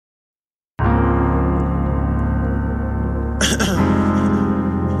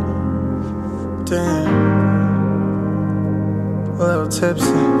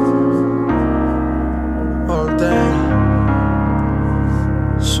tipsy all day.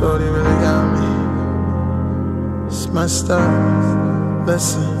 Shorty really got me. It's messed up.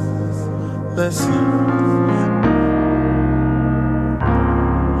 Listen, listen.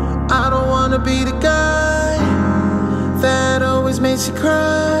 I don't wanna be the guy that always makes you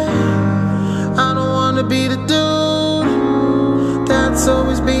cry. I don't wanna be the dude that's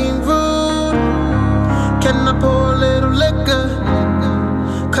always being rude. Can I pour a little liquor?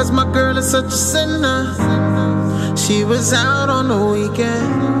 Cause my girl is such a sinner. She was out on the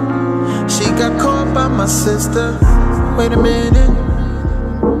weekend. She got caught by my sister. Wait a minute.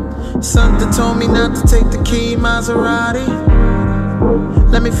 Something told me not to take the key Maserati.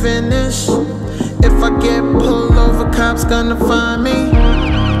 Let me finish. If I get pulled over, cops gonna find me.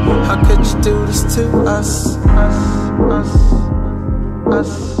 How could you do this to us?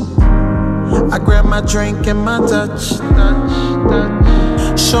 Us. I grab my drink and my Dutch.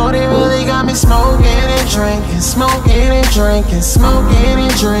 Shorty really got me smoking and drinking, smoking and drinking, smoking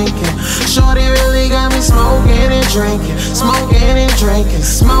and drinking. Shorty really got me smoking and drinking, smoking and drinking,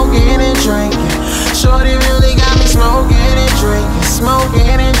 smoking and drinking. Shorty really got me smoking and drinking,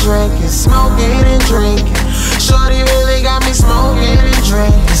 smoking and drinking, smoking and drinking. Shorty really got me smoking and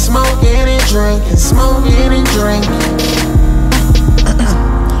drinking, smoking and drinking, smoking and drinking.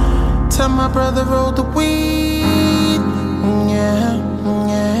 Tell my brother roll the weed, yeah.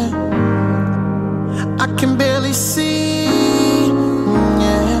 I can barely see,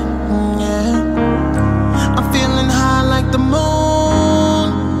 yeah. I'm feeling high like the moon,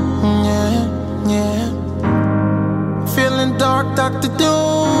 yeah. Feeling dark, Dr.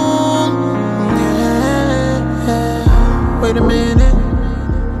 Doom, yeah. Wait a minute.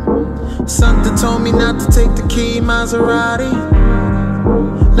 Something told me not to take the key Maserati.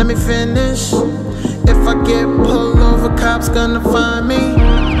 Let me finish. If I get pulled over, cops gonna find me.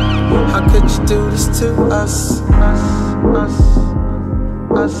 How could you do this to us?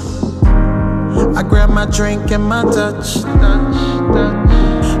 I grab my drink and my Dutch.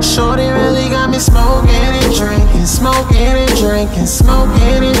 Shorty really got me smoking and drinking, smoking and drinking,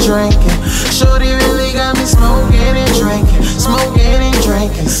 smoking and drinking. Shorty really got me smoking and drinking, smoking and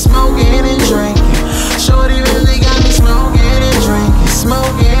drinking, smoking and drinking. Shorty really got me smoking and drinking,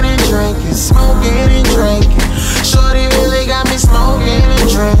 smoking and drinking, smoking and drinking. Shorty really got me smoking and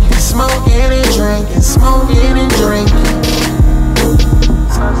drinking, smoking and drinking, smoking and drinking.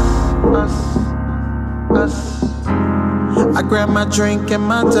 Us. I grab my drink and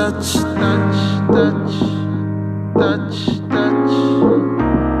my Dutch.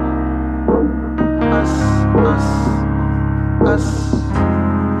 Us.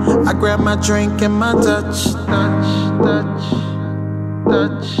 I grab my drink and my Dutch.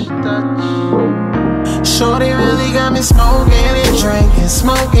 Shorty really got me smoking and drinking,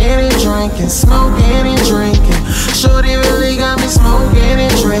 smoking and drinking, smoking and drinking. Shorty really got me smoking